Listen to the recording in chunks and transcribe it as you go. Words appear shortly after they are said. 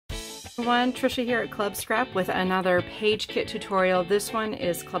Everyone, Tricia here at Club Scrap with another page kit tutorial. This one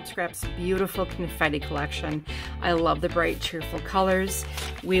is Club Scrap's beautiful confetti collection. I love the bright, cheerful colors.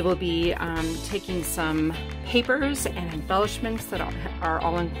 We will be taking some papers and embellishments that are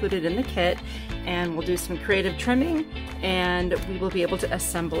all included in the kit, and we'll do some creative trimming, and we will be able to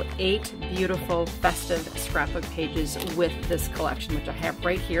assemble 8 beautiful festive scrapbook pages with this collection, which I have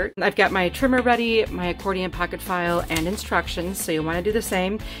right here. I've got my trimmer ready, my accordion pocket file, and instructions, so you'll want to do the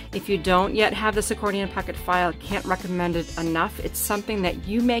same. If you don't yet have this accordion pocket file, can't recommend it enough. It's something that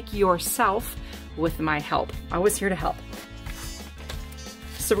you make yourself with my help. Always here to help.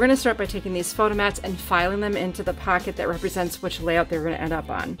 So we're going to start by taking these photo mats and filing them into the pocket that represents which layout they're going to end up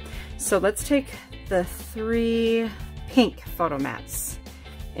on. So let's take the 3 pink photo mats,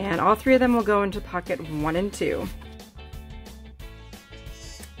 and all 3 of them will go into pocket 1 and 2.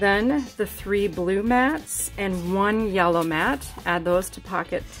 Then the 3 blue mats and 1 yellow mat, add those to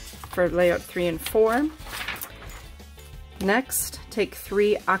pocket for layout 3 and 4. Next, take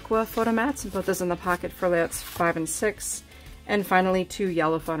 3 aqua photo mats and put those in the pocket for layouts 5 and 6. And finally, 2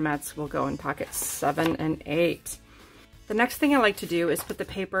 yellow photo mats will go in pockets 7 and 8. The next thing I like to do is put the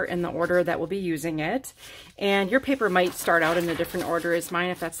paper in the order that we'll be using it. And your paper might start out in a different order as mine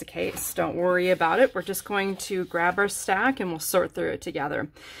if that's the case. Don't worry about it. We're just going to grab our stack and we'll sort through it together.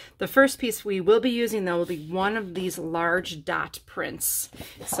 The first piece we will be using, though, will be one of these large dot prints.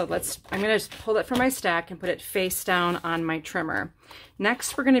 So I'm going to pull it from my stack and put it face down on my trimmer.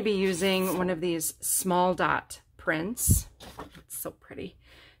 Next, we're going to be using one of these small dot prints. It's so pretty.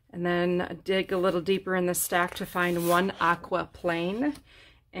 And then dig a little deeper in the stack to find 1 aqua plain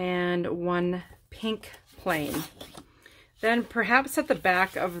and 1 pink plain. Then perhaps at the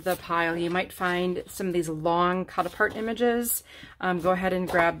back of the pile you might find some of these long cut apart images. Go ahead and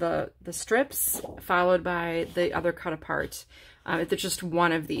grab the strips followed by the other cut apart. If it's just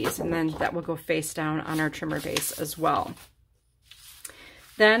one of these, and then that will go face down on our trimmer base as well.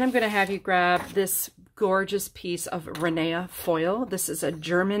 Then I'm going to have you grab this gorgeous piece of Rinea Foil. This is a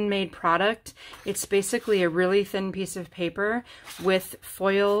German-made product. It's basically a really thin piece of paper with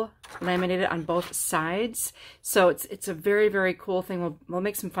foil laminated on both sides. So it's a very, very cool thing. We'll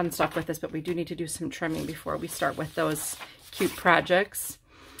make some fun stuff with this, but we do need to do some trimming before we start with those cute projects.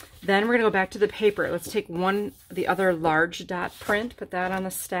 Then we're going to go back to the paper. Let's take the other large dot print, put that on the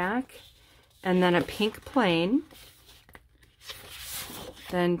stack, and then a pink plain.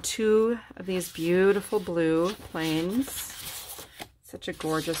 Then 2 of these beautiful blue plains. Such a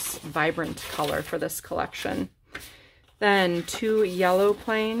gorgeous, vibrant color for this collection. Then 2 yellow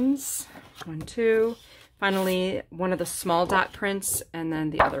plains, 1, 2. Finally, one of the small dot prints, and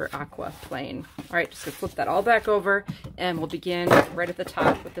then the other aqua plain. All right, just gonna flip that all back over, and we'll begin right at the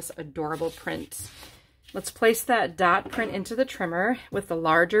top with this adorable print. Let's place that dot print into the trimmer with the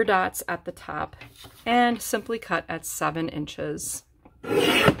larger dots at the top, and simply cut at 7 inches.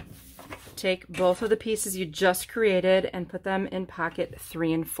 Take both of the pieces you just created and put them in pocket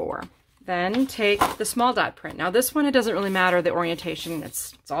 3 and 4. Then take the small dot print. Now this one, it doesn't really matter the orientation,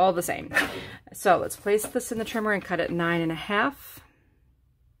 it's all the same. So let's place this in the trimmer and cut it 9.5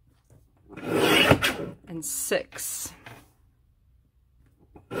 and 6.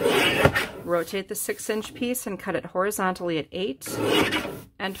 Rotate the 6-inch piece and cut it horizontally at 8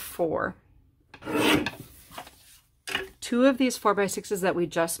 and 4. 2 of these 4x6s that we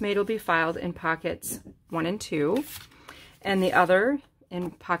just made will be filed in pockets 1 and 2, and the other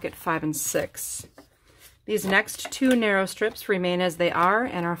in pocket 5 and 6. These next 2 narrow strips remain as they are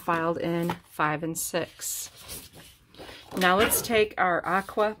and are filed in 5 and 6. Now let's take our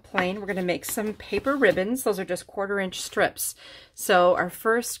aqua plain. We're going to make some paper ribbons. Those are just 1/4-inch strips. So our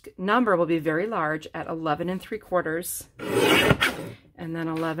first number will be very large at 11 3/4, and then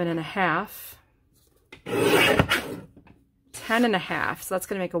 11.5. 10.5, so that's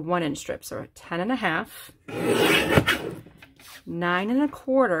going to make a 1-inch strip. So 10.5,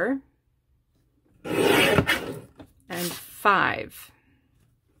 9.25, and 5.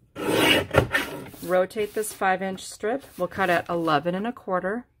 Rotate this 5-inch strip. We'll cut at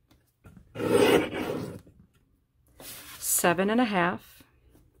 11.25, 7.5,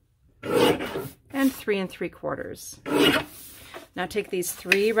 and 3 3/4. Now take these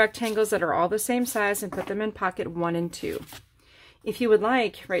 3 rectangles that are all the same size and put them in pocket 1 and 2. If you would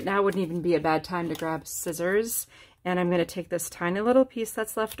like, right now wouldn't even be a bad time to grab scissors, and I'm going to take this tiny little piece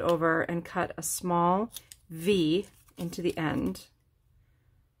that's left over and cut a small V into the end.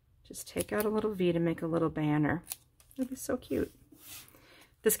 Just take out a little V to make a little banner. It'll be so cute.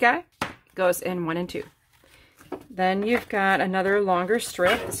 This guy goes in 1 and 2. Then you've got another longer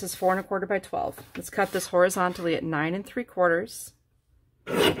strip. This is 4 1/4 by 12. Let's cut this horizontally at 9 3/4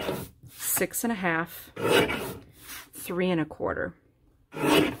 6.5, 3 1/4.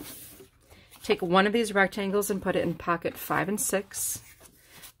 Take one of these rectangles and put it in pocket 5 and 6.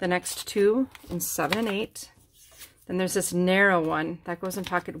 The next two in 7 and 8. Then there's this narrow one that goes in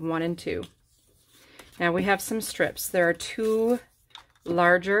pocket 1 and 2. Now we have some strips. There are two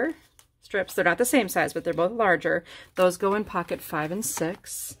larger strips. They're not the same size, but they're both larger. Those go in pocket 5 and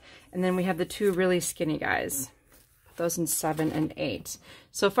 6. And then we have the two really skinny guys. Put those in 7 and 8.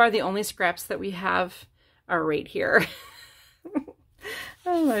 So far, the only scraps that we have are right here.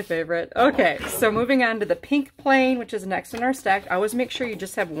 Oh, my favorite. Okay, so moving on to the pink plain, which is next in our stack. Always make sure you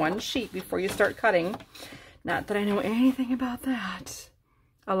just have one sheet before you start cutting. Not that I know anything about that.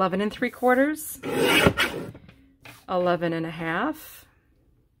 11 3/4, 11 1/2,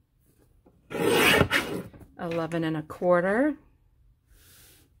 11 1/4,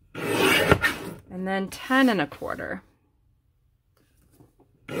 and then 10 1/4,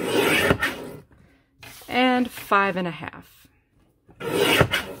 and 5 1/2.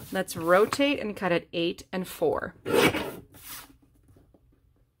 Let's rotate and cut at 8 and 4.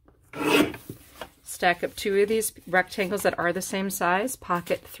 Stack up two of these rectangles that are the same size,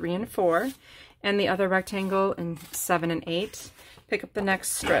 pocket 3 and 4, and the other rectangle in 7 and 8. Pick up the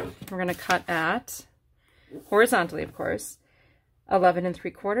next strip. We're going to cut at, horizontally of course, 11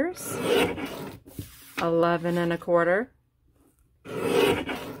 3/4, 11 1/4,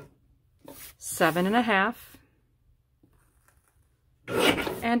 7 1/2,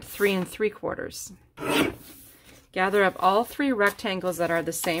 and 3 3/4. Gather up all three rectangles that are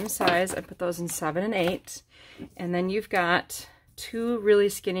the same size and put those in 7 and 8. And then you've got two really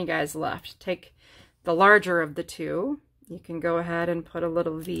skinny guys left. Take the larger of the two. You can go ahead and put a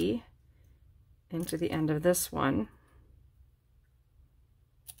little V into the end of this one.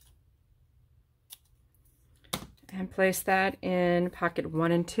 And place that in pocket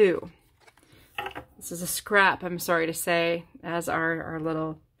 1 and 2. This is a scrap, I'm sorry to say, as are our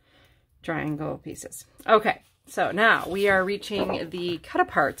little triangle pieces. Okay, so now we are reaching the cut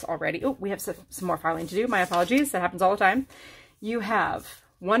aparts already. Oh, we have some more filing to do. My apologies, that happens all the time. You have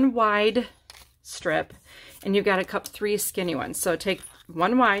one wide strip, and you've got to cut 3 skinny ones. So take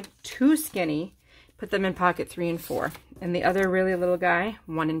one wide, 2 skinny, put them in pocket 3 and 4, and the other really little guy,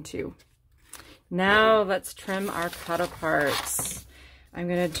 1 and 2. Now let's trim our cut aparts. I'm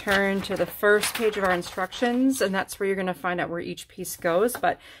going to turn to the first page of our instructions, and that's where you're going to find out where each piece goes.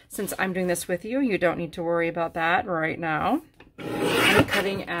 But since I'm doing this with you, you don't need to worry about that right now. I'm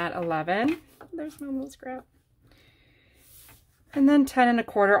cutting at 11. There's my little scrap. And then 10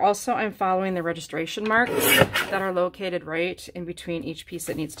 1/4. Also, I'm following the registration marks that are located right in between each piece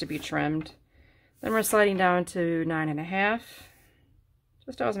that needs to be trimmed. Then we're sliding down to 9 1/2.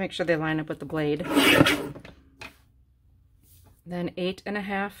 Just always make sure they line up with the blade. Then 8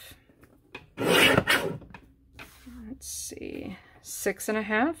 1/2. Let's see, 6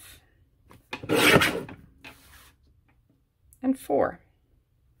 1/2, and 4.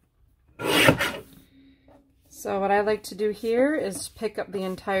 So what I like to do here is pick up the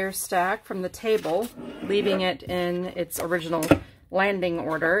entire stack from the table, leaving it in its original landing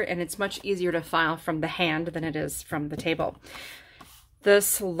order, and it's much easier to file from the hand than it is from the table.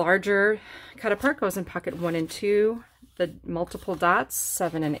 This larger cut apart goes in pocket 1 and 2. The multiple dots,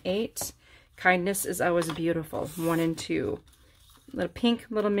 7 and 8. Kindness is always beautiful, 1 and 2. Little pink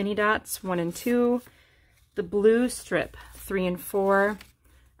little mini dots, 1 and 2. The blue strip, 3 and 4.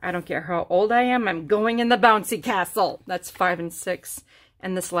 I don't care how old I am, I'm going in the bouncy castle. That's 5 and 6.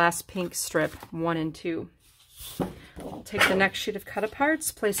 And this last pink strip, 1 and 2. I'll take the next sheet of cut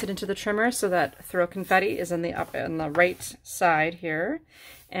aparts, place it into the trimmer so that throw confetti is on the right side here.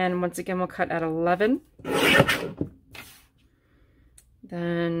 And once again, we'll cut at 11.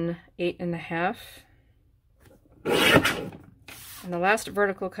 Then 8 1/2. And the last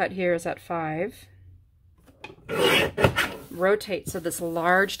vertical cut here is at 5. Rotate so this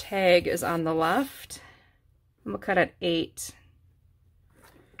large tag is on the left. And we'll cut at 8.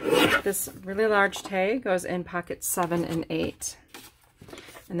 This really large tag goes in pocket 7 and 8.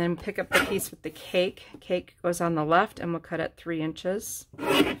 And then pick up the piece with the cake. Cake goes on the left, and we'll cut at 3 inches.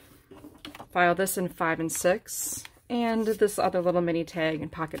 File this in 5 and 6. And this other little mini tag in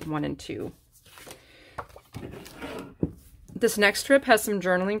pocket 1 and 2. This next strip has some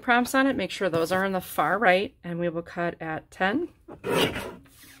journaling prompts on it. Make sure those are on the far right, and we will cut at 10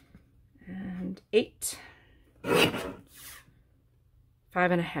 and 8,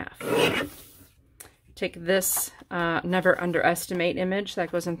 5 1/2. Take this never underestimate image that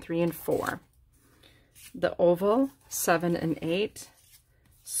goes in 3 and 4. The oval, 7 and 8.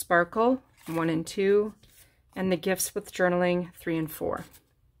 Sparkle, 1 and 2. And the gifts with journaling, 3 and 4.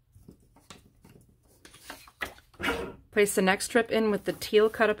 Place the next strip in with the teal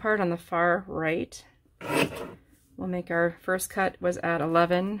cut apart on the far right. We'll make our first cut was at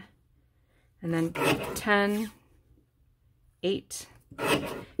 11, and then 10, 8.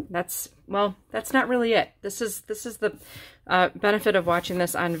 That's not really it. This is the benefit of watching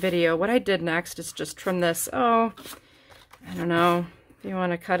this on video. What I did next is just trim this, I don't know, if you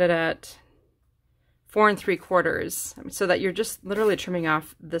want to cut it at 4 3/4, so that you're just literally trimming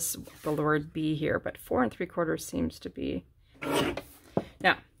off the word B here, but 4 3/4 seems to be.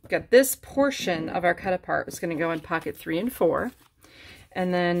 Now, we've got this portion of our cut apart is going to go in pocket 3 and 4,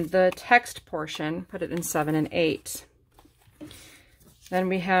 and then the text portion, put it in 7 and 8. Then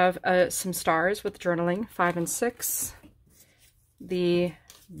we have some stars with journaling, 5 and 6. The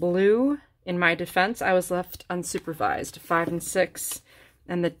blue, in my defense, I was left unsupervised, 5 and 6,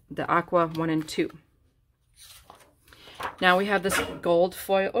 and the aqua, 1 and 2. Now we have this gold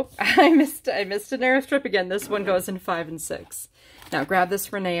foil. Oh, I missed a narrow strip again. This one goes in 5 and 6. Now grab this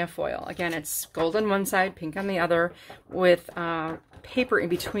Rinea foil. Again, it's gold on one side, pink on the other, with paper in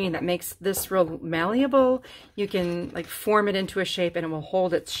between that makes this real malleable. You can like form it into a shape and it will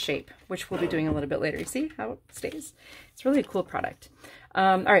hold its shape, which we'll be doing a little bit later. You see how it stays? It's really a cool product.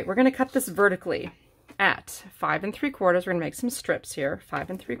 All right, we're going to cut this vertically at 5 3/4. We're going to make some strips here. 5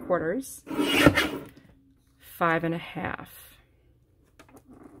 3/4, 5 1/2.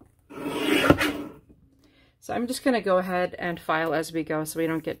 So I'm just going to go ahead and file as we go so we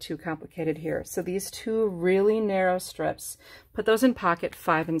don't get too complicated here. So these two really narrow strips, put those in pocket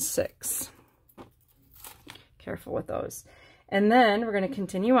 5 and 6. Careful with those. And then we're going to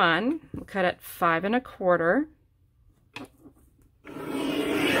continue on. We'll cut at 5 1/4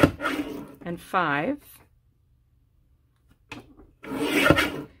 and 5.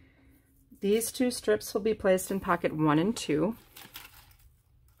 These two strips will be placed in pocket 1 and 2.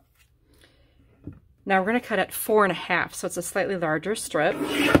 Now we're going to cut at 4 1/2, so it's a slightly larger strip,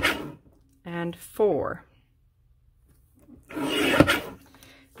 and 4.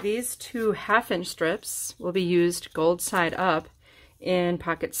 These two 1/2-inch strips will be used gold side up in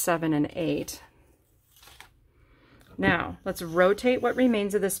pocket 7 and 8. Now let's rotate what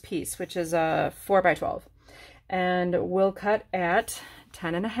remains of this piece, which is a 4 by 12, and we'll cut at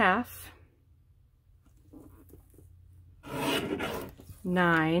 10 1/2,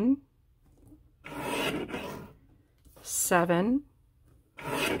 9, 7,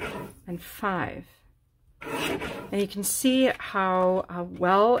 and 5. And you can see how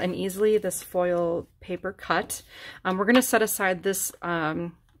well and easily this foil paper cut. We're going to set aside this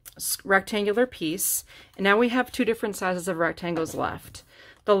rectangular piece, and now we have two different sizes of rectangles left.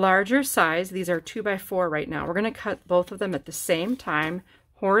 The larger size, these are 2 by 4 right now, we're going to cut both of them at the same time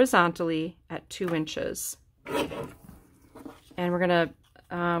horizontally at 2 inches. And we're going to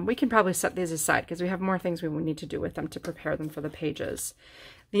we can probably set these aside because we have more things we will need to do with them to prepare them for the pages.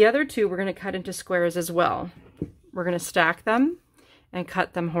 The other two we're going to cut into squares as well. We're going to stack them and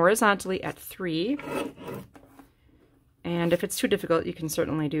cut them horizontally at 3. And if it's too difficult, you can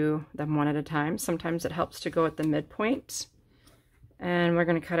certainly do them one at a time. Sometimes it helps to go at the midpoint. And we're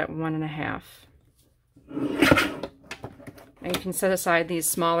going to cut at 1 1/2. And you can set aside these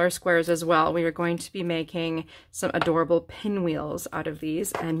smaller squares as well. We are going to be making some adorable pinwheels out of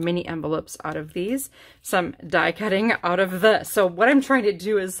these and mini envelopes out of these, some die cutting out of this. So what I'm trying to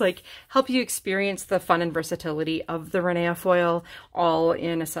do is like help you experience the fun and versatility of the Rinea foil all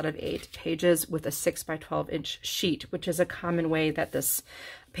in a set of 8 pages with a 6 by 12-inch sheet, which is a common way that this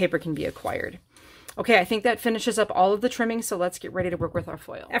paper can be acquired. Okay, I think that finishes up all of the trimming, so let's get ready to work with our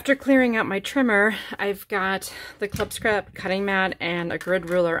foil. After clearing out my trimmer, I've got the Club Scrap cutting mat and a grid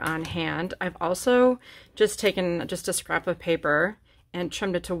ruler on hand. I've also just taken just a scrap of paper and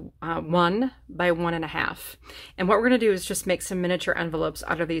trimmed it to 1 by 1 1/2. And what we're going to do is just make some miniature envelopes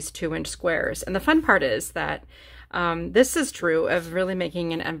out of these 2-inch squares. And the fun part is that this is true of really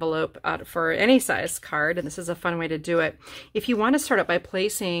making an envelope out for any size card, and this is a fun way to do it. If you want to start out by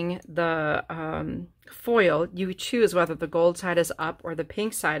placing the foil, you choose whether the gold side is up or the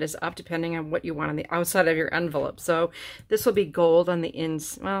pink side is up, depending on what you want on the outside of your envelope. So this will be gold on the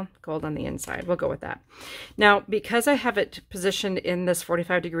gold on the inside. We'll go with that. Now, because I have it positioned in this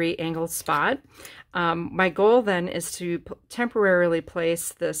 45-degree angled spot, my goal then is to temporarily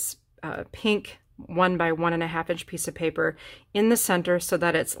place this pink 1 by 1 1/2-inch piece of paper in the center so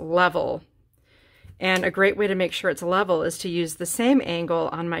that it's level. And a great way to make sure it's level is to use the same angle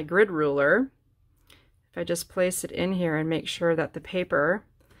on my grid ruler. If I just place it in here and make sure that the paper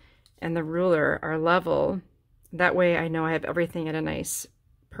and the ruler are level, that way I know I have everything at a nice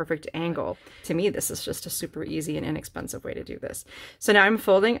perfect angle. To me, this is just a super easy and inexpensive way to do this. So now I'm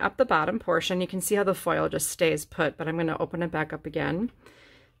folding up the bottom portion. You can see how the foil just stays put, but I'm going to open it back up again.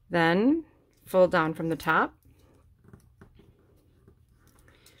 Then fold down from the top,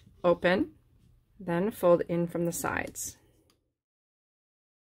 open, then fold in from the sides.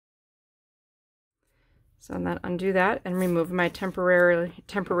 So then undo that and remove my temporary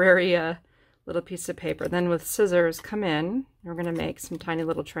little piece of paper. Then with scissors, come in. We're going to make some tiny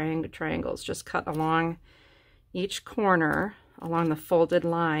little triangles. Just cut along each corner along the folded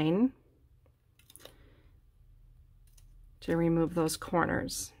line to remove those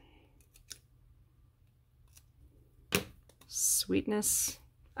corners. Sweetness.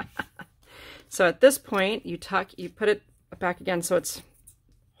 So at this point, you put it back again so it's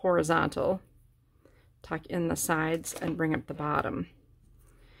horizontal. Tuck in the sides and bring up the bottom.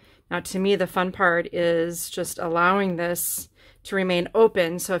 Now, to me, the fun part is just allowing this to remain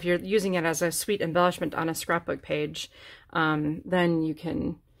open. So if you're using it as a sweet embellishment on a scrapbook page, then you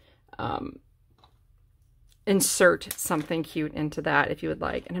can insert something cute into that if you would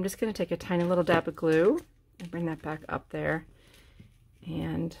like. And I'm just going to take a tiny little dab of glue and bring that back up there.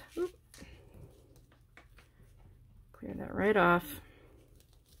 And clear that right off.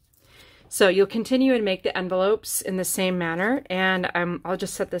 So you'll continue and make the envelopes in the same manner, and I'll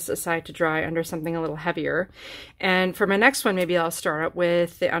just set this aside to dry under something a little heavier. And for my next one, maybe I'll start up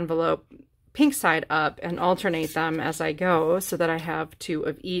with the envelope pink side up and alternate them as I go so that I have two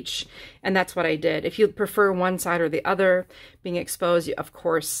of each. And that's what I did. If you prefer one side or the other being exposed, you, of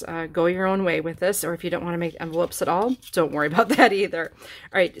course, go your own way with this. Or if you don't want to make envelopes at all, don't worry about that either.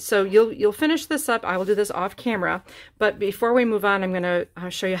 All right, so you'll finish this up. I will do this off camera. But before we move on, I'm going to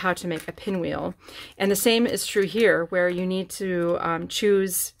show you how to make a pinwheel. And the same is true here, where you need to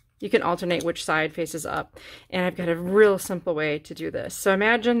choose. You can alternate which side faces up. And I've got a real simple way to do this. So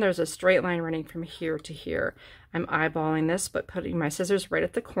imagine there's a straight line running from here to here. I'm eyeballing this, but putting my scissors right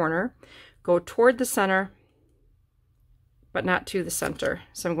at the corner. Go toward the center, but not to the center.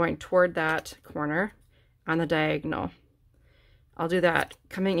 So I'm going toward that corner on the diagonal. I'll do that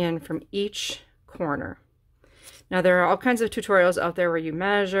coming in from each corner. Now, there are all kinds of tutorials out there where you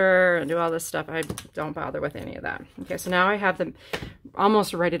measure and do all this stuff. I don't bother with any of that. Okay, so now I have them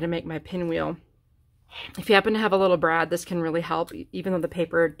almost ready to make my pinwheel. If you happen to have a little brad, this can really help, even though the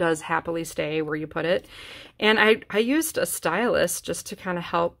paper does happily stay where you put it. And I used a stylus just to kind of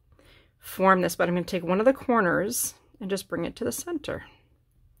help form this, but I'm going to take one of the corners and just bring it to the center.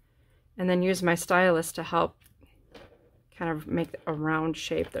 And then use my stylus to help kind of make a round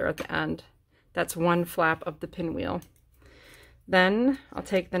shape there at the end. That's one flap of the pinwheel. Then I'll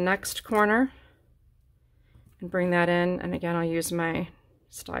take the next corner and bring that in. And again, I'll use my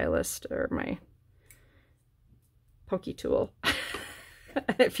stylus or my pokey tool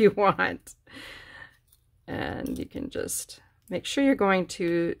if you want. And you can just make sure you're going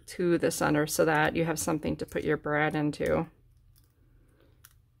to the center so that you have something to put your brad into.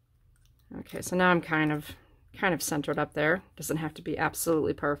 Okay, so now I'm kind of centered up there. Doesn't have to be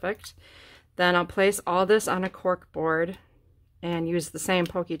absolutely perfect. Then I'll place all this on a cork board and use the same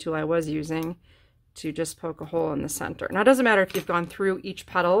pokey tool I was using to just poke a hole in the center. Now, it doesn't matter if you've gone through each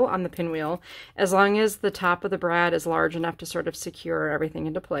petal on the pinwheel, as long as the top of the brad is large enough to sort of secure everything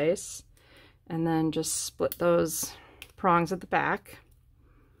into place. And then just split those prongs at the back.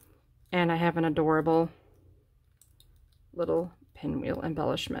 And I have an adorable little pinwheel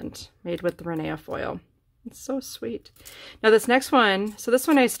embellishment made with the Rinea foil. It's so sweet. Now this next one, so this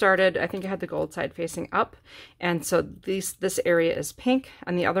one I started, I think I had the gold side facing up, and so this area is pink,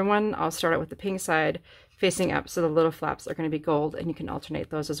 and the other one I'll start out with the pink side facing up, so the little flaps are going to be gold, and you can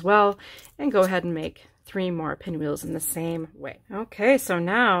alternate those as well, and go ahead and make 3 more pinwheels in the same way. Okay, so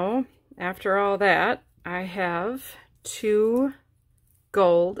now, after all that, I have 2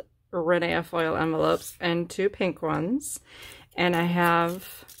 gold Rinea foil envelopes and 2 pink ones, and I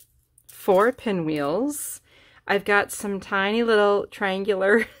have 4 pinwheels. I've got some tiny little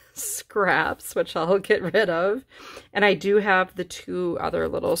triangular scraps, which I'll get rid of. And I do have the 2 other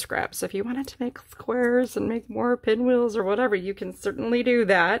little scraps. So if you wanted to make squares and make more pinwheels or whatever, you can certainly do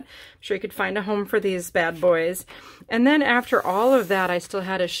that. I'm sure you could find a home for these bad boys. And then after all of that, I still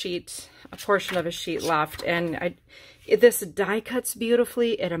had a portion of a sheet left. And this die cuts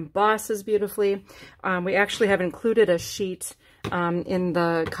beautifully. It embosses beautifully. We actually have included a sheet in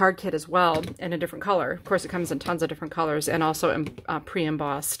the card kit as well in a different color. Of course, it comes in tons of different colors and also in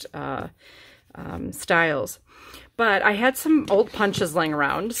pre-embossed styles. But I had some old punches laying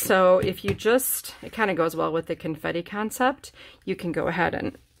around, so if you it kind of goes well with the confetti concept, you can go ahead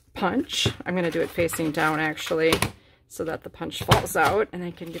and punch. I'm going to do it facing down actually, so that the punch falls out and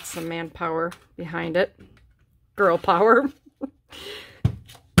I can get some manpower behind it. Girl power.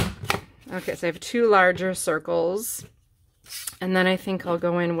 Okay, so I have 2 larger circles, and then I think I'll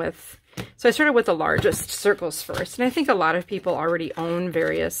go in with, so I started with the largest circles first, and I think a lot of people already own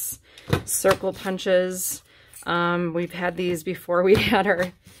various circle punches. We've had these before we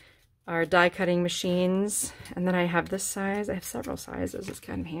had our die cutting machines, and then I have this size. I have several sizes. It's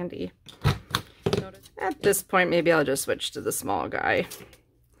kind of handy. At this point, maybe I'll just switch to the small guy.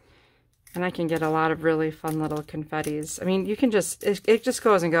 And I can get a lot of really fun little confettis. I mean, you can just, it just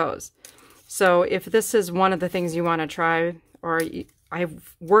goes and goes. So if this is one of the things you want to try, or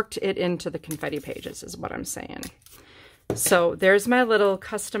I've worked it into the confetti pages is what I'm saying. So there's my little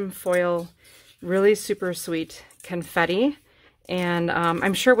custom foil, really super sweet confetti. And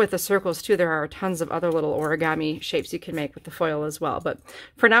I'm sure with the circles too, there are tons of other little origami shapes you can make with the foil as well. But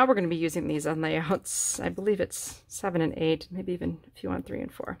for now, we're going to be using these on layouts. I believe it's 7 and 8, maybe even if you want 3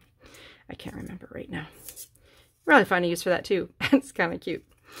 and 4. I can't remember right now. Really fun to use for that too. It's kind of cute.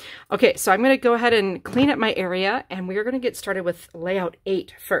 Okay, so I'm going to go ahead and clean up my area, and we are going to get started with layout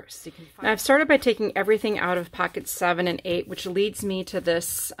 8 first. Now, I've started by taking everything out of pockets 7 and 8, which leads me to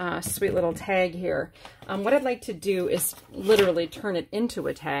this sweet little tag here. What I'd like to do is literally turn it into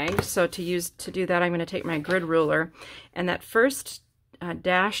a tag. So to do that, I'm going to take my grid ruler, and that first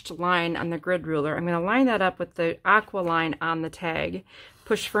dashed line on the grid ruler, I'm going to line that up with the aqua line on the tag.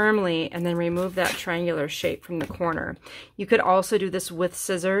 Push firmly, and then remove that triangular shape from the corner. You could also do this with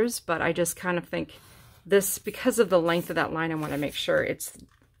scissors, but I just kind of think this, because of the length of that line, I want to make sure it's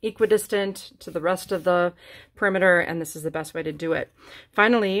equidistant to the rest of the perimeter, and this is the best way to do it.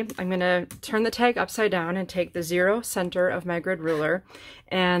 Finally, I'm going to turn the tag upside down and take the 0 center of my grid ruler,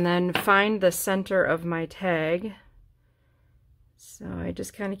 and then find the center of my tag. So I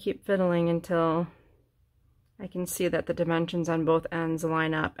just kind of keep fiddling until I can see that the dimensions on both ends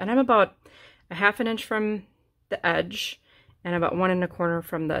line up. And I'm about 1/2 inch from the edge and about 1 1/4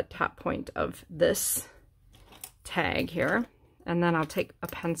 from the top point of this tag here. And then I'll take a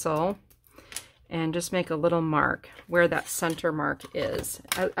pencil and just make a little mark where that center mark is.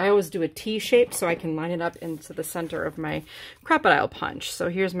 I always do a T shape so I can line it up into the center of my crocodile punch. So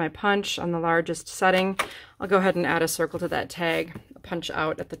here's my punch on the largest setting. I'll go ahead and add a circle to that tag, punch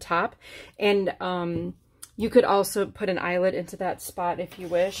out at the top. And you could also put an eyelet into that spot if you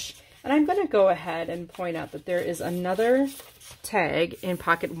wish. And I'm going to go ahead and point out that there is another tag in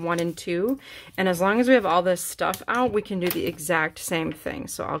pocket 1 and 2. And as long as we have all this stuff out, we can do the exact same thing.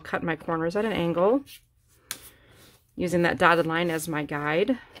 So I'll cut my corners at an angle using that dotted line as my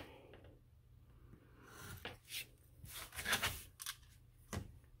guide.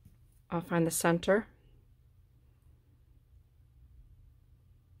 I'll find the center.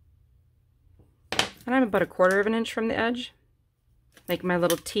 And I'm about 1/4 inch from the edge, make my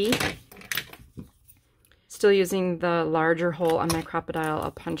little T. Still using the larger hole on my crocodile,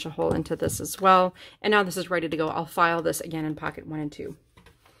 I'll punch a hole into this as well. And now this is ready to go. I'll file this again in pocket 1 and 2.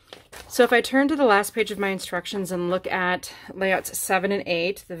 So if I turn to the last page of my instructions and look at layouts 7 and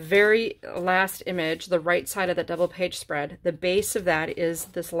 8, the very last image, the right side of the double page spread, the base of that is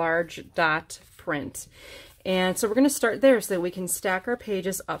this large dot print. And so we're going to start there so that we can stack our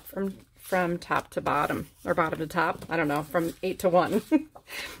pages up from top to bottom, or bottom to top, I don't know, from 8 to 1.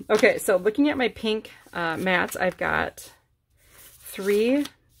 Okay, so looking at my pink mats, I've got 3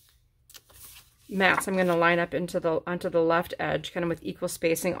 mats I'm going to line up onto the left edge, kind of with equal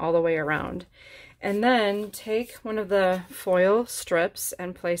spacing all the way around. And then take one of the foil strips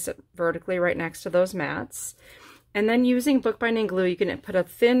and place it vertically right next to those mats. And then using bookbinding glue, you can put a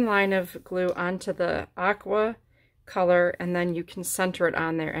thin line of glue onto the aqua color, and then you can center it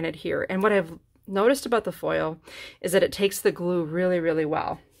on there and adhere. And what I've noticed about the foil is that it takes the glue really, really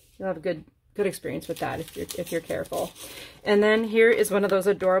well. You'll have a good experience with that if you're careful. And then here is one of those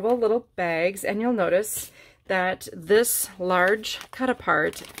adorable little bags, and you'll notice that this large cut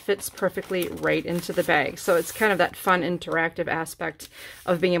apart fits perfectly right into the bag. So it's kind of that fun interactive aspect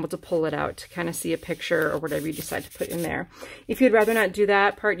of being able to pull it out to kind of see a picture or whatever you decide to put in there. If you'd rather not do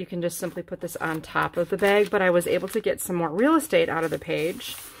that part, you can just simply put this on top of the bag, but I was able to get some more real estate out of the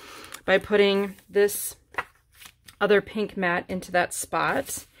page by putting this other pink mat into that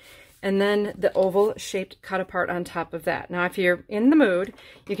spot, and then the oval shaped cut apart on top of that. Now, if you're in the mood,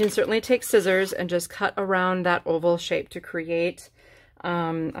 you can certainly take scissors and just cut around that oval shape to create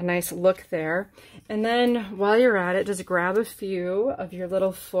a nice look there. And then while you're at it, just grab a few of your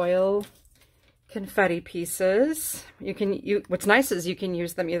little foil confetti pieces. What's nice is you can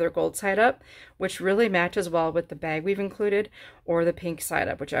use them either gold side up, which really matches well with the bag we've included, or the pink side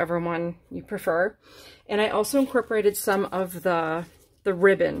up, whichever one you prefer. And I also incorporated some of the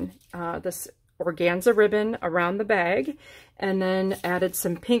ribbon, this organza ribbon around the bag, and then added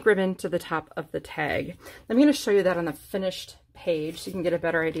some pink ribbon to the top of the tag. I'm going to show you that on the finished page so you can get a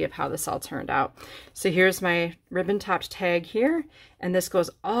better idea of how this all turned out. So here's my ribbon topped tag here, and this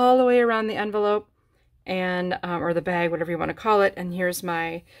goes all the way around the envelope and or the bag, whatever you want to call it. And here's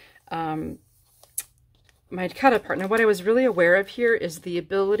my my cut apart. Now what I was really aware of here is the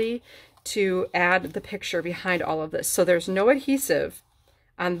ability to add the picture behind all of this. So there's no adhesive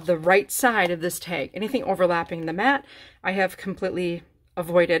on the right side of this tag. Anything overlapping the mat, I have completely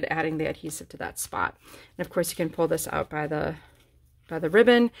avoided adding the adhesive to that spot. And of course you can pull this out by the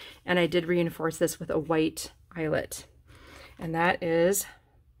ribbon, and I did reinforce this with a white eyelet. And that is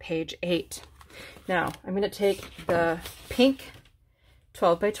page 8. Now I'm going to take the pink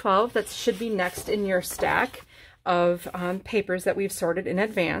 12 by 12 that should be next in your stack of papers that we've sorted in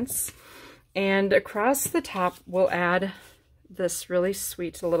advance, and across the top we'll add this really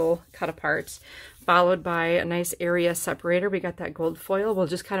sweet little cut apart, followed by a nice area separator. We got that gold foil. We'll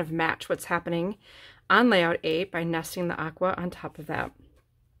just kind of match what's happening on layout 8 by nesting the aqua on top of that.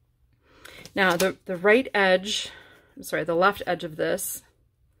 Now the right edge, the left edge of this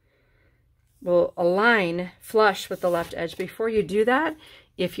will align flush with the left edge. Before you do that,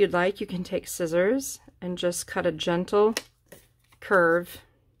 if you'd like, you can take scissors and just cut a gentle curve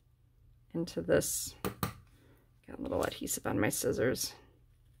into this. Got a little adhesive on my scissors.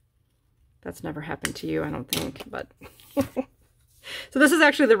 That's never happened to you, I don't think, but so this is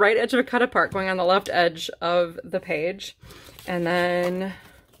actually the right edge of a cut apart going on the left edge of the page. And then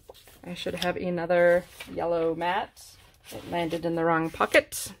I should have another yellow mat. It landed in the wrong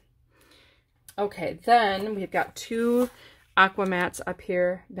pocket. Okay, then we've got 2 aqua mats up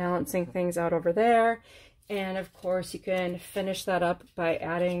here balancing things out over there. And of course you can finish that up by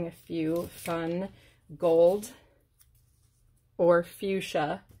adding a few fun gold or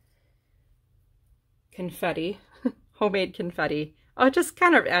fuchsia confetti, homemade confetti. Oh, it just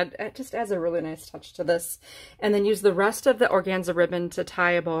kind of adds a really nice touch to this. And then use the rest of the organza ribbon to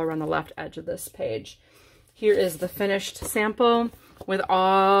tie a bow around the left edge of this page. Here is the finished sample with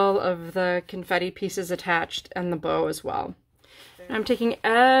all of the confetti pieces attached and the bow as well. I'm taking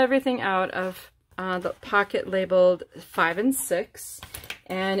everything out of the pocket labeled 5 and 6.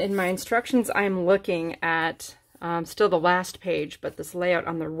 And in my instructions, I'm looking at still the last page, but this layout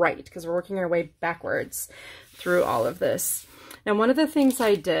on the right, because we're working our way backwards through all of this. Now, one of the things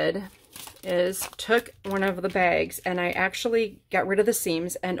I did is took one of the bags and I actually got rid of the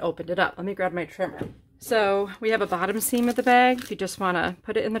seams and opened it up. Let me grab my trimmer. So we have a bottom seam of the bag. You just want to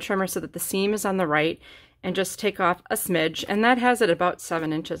put it in the trimmer so that the seam is on the right, and just take off a smidge, and that has it about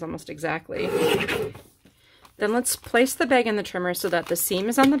 7 inches almost exactly. Then let's place the bag in the trimmer so that the seam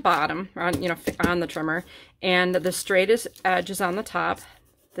is on the bottom, on the trimmer, and the straightest edge is on the top,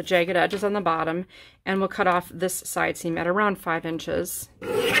 the jagged edge is on the bottom, and we'll cut off this side seam at around 5 inches.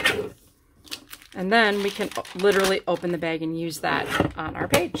 And then we can literally open the bag and use that on our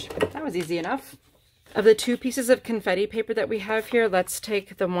page. That was easy enough. Of the 2 pieces of confetti paper that we have here, let's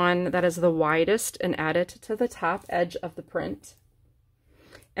take the one that is the widest and add it to the top edge of the print.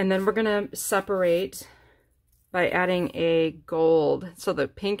 And then we're going to separate by adding a gold. So the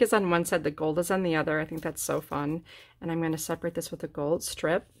pink is on one side, the gold is on the other. I think that's so fun. And I'm going to separate this with a gold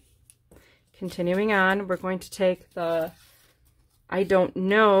strip. Continuing on, we're going to take the I don't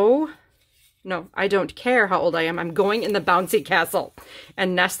care how old I am. I'm going in the bouncy castle,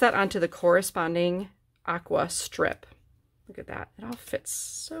 and nest that onto the corresponding aqua strip. Look at that. It all fits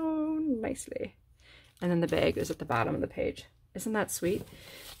so nicely. And then the bag is at the bottom of the page. Isn't that sweet?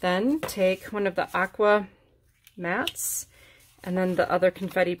 Then take one of the aqua mats, and then the other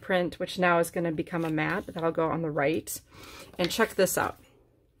confetti print, which now is going to become a mat. That'll go on the right. And check this out.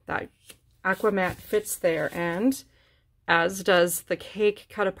 That aqua mat fits there, and as does the cake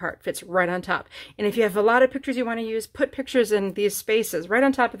cut apart, fits right on top. And if you have a lot of pictures you want to use, put pictures in these spaces right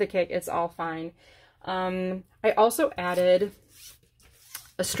on top of the cake. It's all fine. I also added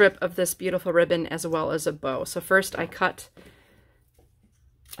a strip of this beautiful ribbon as well as a bow. So first I cut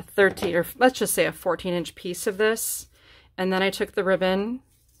a 13, or let's just say a 14-inch piece of this, and then I took the ribbon,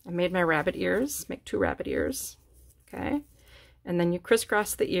 I made my rabbit ears, make 2 rabbit ears, okay? And then you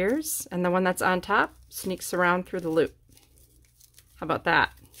crisscross the ears, and the one that's on top sneaks around through the loop. How about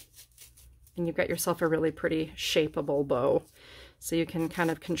that? And you've got yourself a really pretty shapeable bow. So you can kind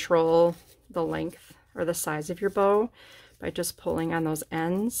of control the length or the size of your bow by just pulling on those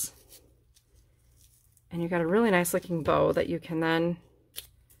ends And you've got a really nice looking bow that you can then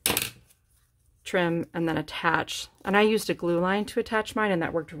trim and then attach. And I used a glue line to attach mine, and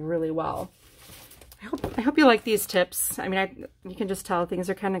that worked really well. I hope you like these tips. I mean, you can just tell things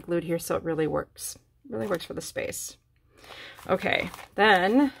are kind of glued here, so it really works. It really works for the space. Okay,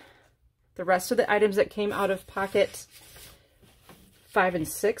 then the rest of the items that came out of pocket 5 and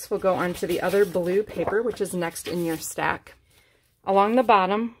 6 will go onto the other blue paper, which is next in your stack. Along the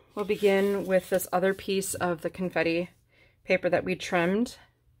bottom, we'll begin with this other piece of the confetti paper that we trimmed.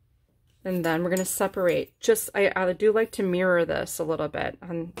 And then we're going to separate. I do like to mirror this a little bit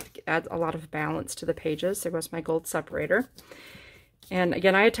and add a lot of balance to the pages. There goes my gold separator. And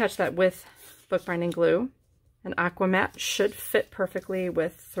again, I attached that with bookbinding glue. An aqua mat should fit perfectly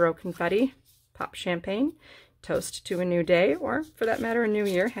with throw confetti, pop champagne, toast to a new day, or for that matter, a new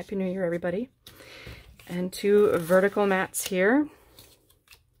year. Happy New Year, everybody. And 2 vertical mats here.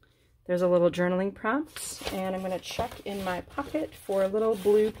 There's a little journaling prompt, and I'm going to check in my pocket for a little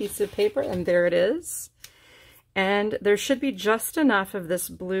blue piece of paper, and there it is. And there should be just enough of this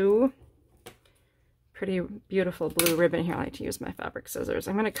blue, pretty beautiful blue ribbon here. I like to use my fabric scissors.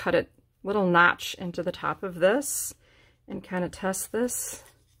 I'm going to cut a little notch into the top of this and kind of test this.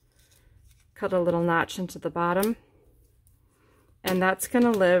 Cut a little notch into the bottom, and that's going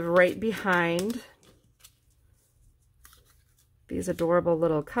to live right behind these adorable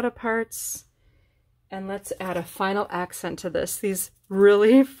little cut-aparts. And let's add a final accent to this. These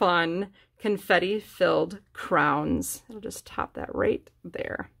really fun confetti-filled crowns. It'll just top that right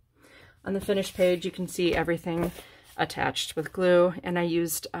there. On the finished page, you can see everything attached with glue, and I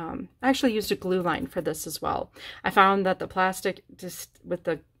actually used a glue line for this as well. I found that the plastic just with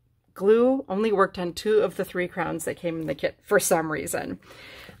the glue only worked on 2 of the 3 crowns that came in the kit for some reason.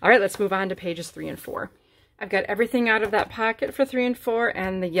 All right, let's move on to pages 3 and 4. I've got everything out of that pocket for 3 and 4,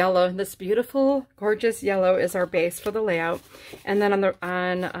 and the yellow, this beautiful, gorgeous yellow is our base for the layout. And then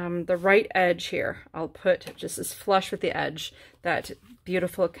on the right edge here, I'll put just as flush with the edge, that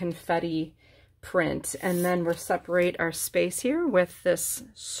beautiful confetti print. And then we'll separate our space here with this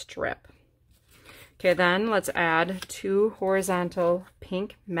strip. Okay, then let's add 2 horizontal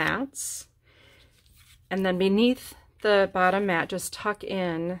pink mats. And then beneath the bottom mat, just tuck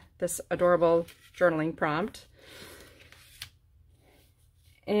in this adorable journaling prompt.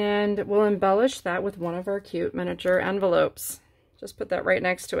 And we'll embellish that with one of our cute miniature envelopes. Just put that right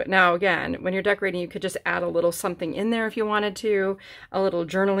next to it. Now, again, when you're decorating, you could just add a little something in there if you wanted to, a little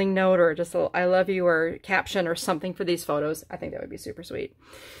journaling note, or just a little I love you or caption or something for these photos. I think that would be super sweet.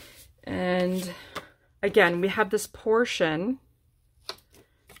 And again, we have this portion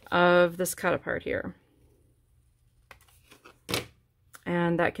of this cut apart here.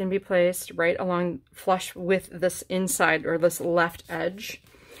 And that can be placed right along flush with this inside or this left edge.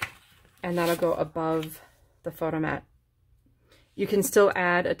 And that'll go above the photo mat. You can still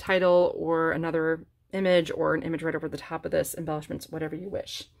add a title or another image or an image right over the top of this, embellishments, whatever you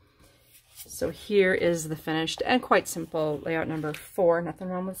wish. So here is the finished and quite simple layout number 4. Nothing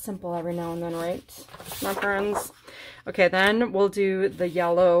wrong with simple every now and then, right, my friends? Okay, then we'll do the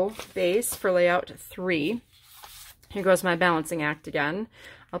yellow base for layout 3. Here goes my balancing act again.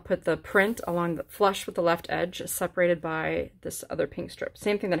 I'll put the print along the flush with the left edge, separated by this other pink strip.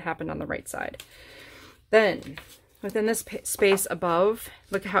 Same thing that happened on the right side. Then, within this space above,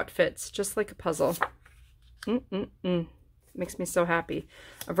 look how it fits, just like a puzzle. Makes me so happy.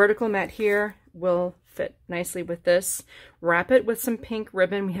 A vertical mat here will fit nicely with this. Wrap it with some pink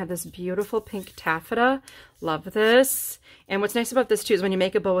ribbon. We have this beautiful pink taffeta. Love this. And what's nice about this too is when you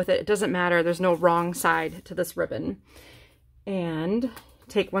make a bow with it, it doesn't matter. There's no wrong side to this ribbon. And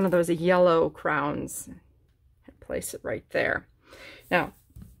take one of those yellow crowns and place it right there. Now,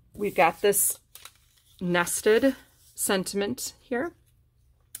 we've got this nested sentiment here.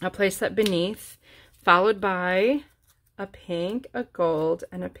 I'll place that beneath, followed by a pink, a gold,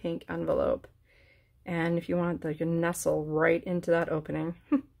 and a pink envelope. And if you want, you can nestle right into that opening.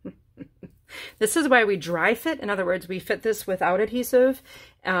 This is why we dry fit. In other words, we fit this without adhesive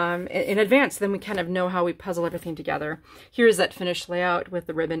in advance. Then we kind of know how we puzzle everything together. Here's that finished layout with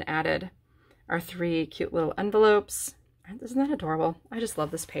the ribbon added. Our 3 cute little envelopes. Isn't that adorable? I just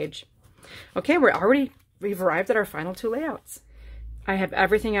love this page. Okay, we've arrived at our final 2 layouts. I have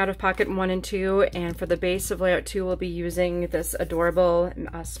everything out of pocket 1 and 2, and for the base of layout 2, we'll be using this adorable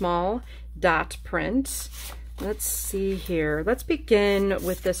small dot print. Let's see here. Let's begin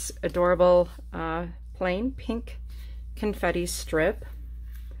with this adorable plain pink confetti strip,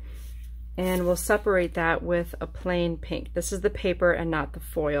 and we'll separate that with a plain pink. This is the paper and not the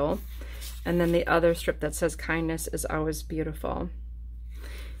foil. And then the other strip that says kindness is always beautiful.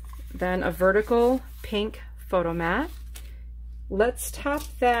 then a vertical pink photo mat. Let's top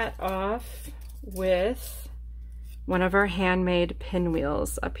that off with one of our handmade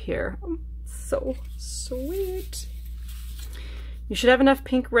pinwheels up here. Oh, so sweet. You should have enough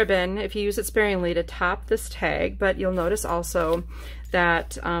pink ribbon, if you use it sparingly, to top this tag, but you'll notice also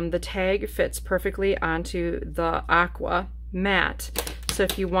that the tag fits perfectly onto the aqua mat. So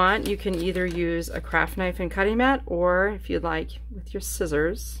if you want, you can either use a craft knife and cutting mat, or if you'd like, with your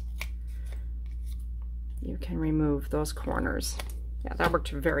scissors, you can remove those corners. Yeah, that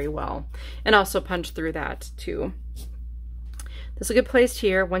worked very well. And also punch through that too. This will get placed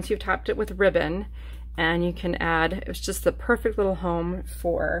here once you've topped it with ribbon, and you can add, it was just the perfect little home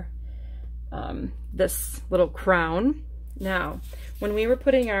for this little crown. Now, when we were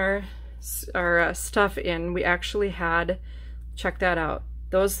putting our stuff in, we actually had, check that out,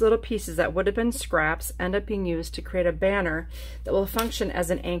 those little pieces that would have been scraps end up being used to create a banner that will function as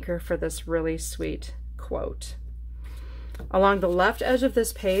an anchor for this really sweet quote. Along the left edge of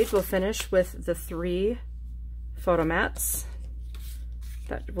this page, we'll finish with the 3 photo mats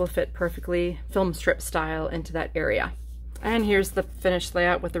that will fit perfectly film strip style into that area. And here's the finished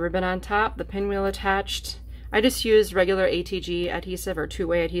layout with the ribbon on top, the pinwheel attached. I just used regular ATG adhesive or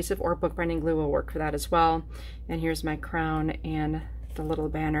 2-way adhesive, or bookbinding glue will work for that as well. And here's my crown and the little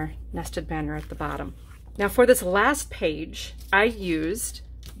banner, nested banner at the bottom. Now for this last page, I used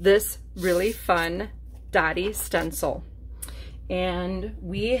this really fun Dottie stencil. And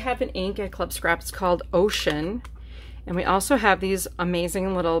we have an ink at Club Scrap, it's called Ocean. And we also have these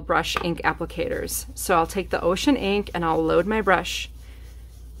amazing little brush ink applicators. So I'll take the Ocean ink and I'll load my brush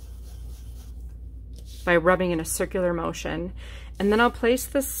by rubbing in a circular motion. And then I'll place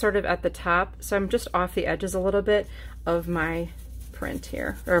this sort of at the top. So I'm just off the edges a little bit of my print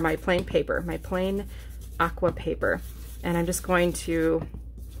here, or my plain paper, my plain aqua paper. And I'm just going to,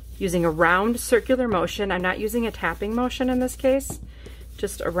 using a round circular motion, I'm not using a tapping motion in this case,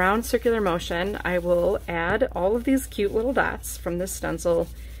 just a round circular motion, I will add all of these cute little dots from this stencil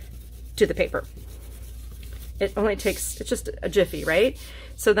to the paper. It only takes, it's just a jiffy, right?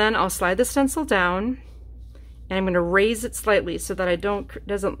 So then I'll slide the stencil down, and I'm going to raise it slightly so that it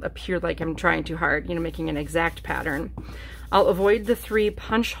doesn't appear like I'm trying too hard, you know, making an exact pattern. I'll avoid the 3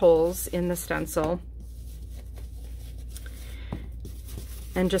 punch holes in the stencil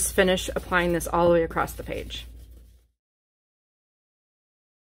and just finish applying this all the way across the page.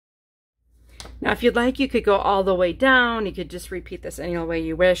 Now if you'd like, you could go all the way down, you could just repeat this any way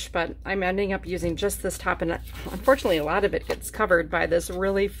you wish, but I'm ending up using just this top, and unfortunately a lot of it gets covered by this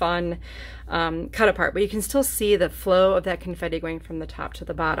really fun cut apart, but you can still see the flow of that confetti going from the top to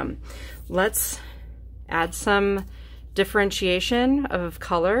the bottom. Let's add some differentiation of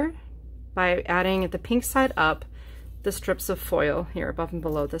color by adding the pink side up the strips of foil here above and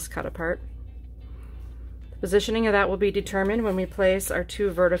below this cut apart. The positioning of that will be determined when we place our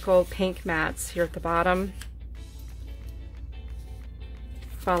 2 vertical pink mats here at the bottom,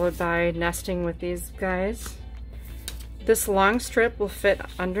 followed by nesting with these guys. This long strip will fit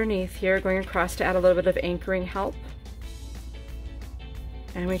underneath here, going across to add a little bit of anchoring help.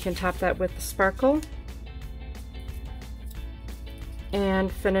 And we can top that with the sparkle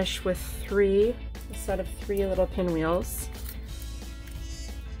and finish with a set of 3 little pinwheels.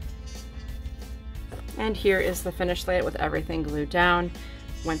 And here is the finished layout with everything glued down.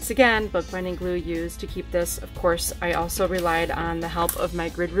 Once again, bookbinding glue used to keep this. Of course, I also relied on the help of my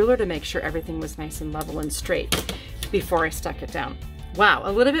grid ruler to make sure everything was nice and level and straight before I stuck it down. Wow,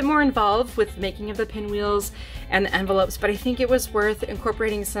 a little bit more involved with the making of the pinwheels and the envelopes, but I think it was worth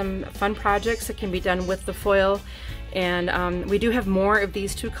incorporating some fun projects that can be done with the foil. And we do have more of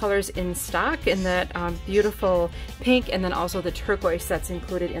these 2 colors in stock, in that beautiful pink and then also the turquoise that's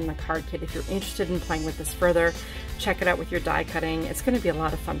included in the card kit. If you're interested in playing with this further, check it out with your die cutting. It's going to be a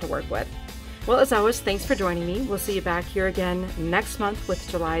lot of fun to work with. Well, as always, thanks for joining me. We'll see you back here again next month with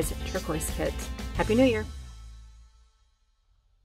July's turquoise kit. Happy New Year!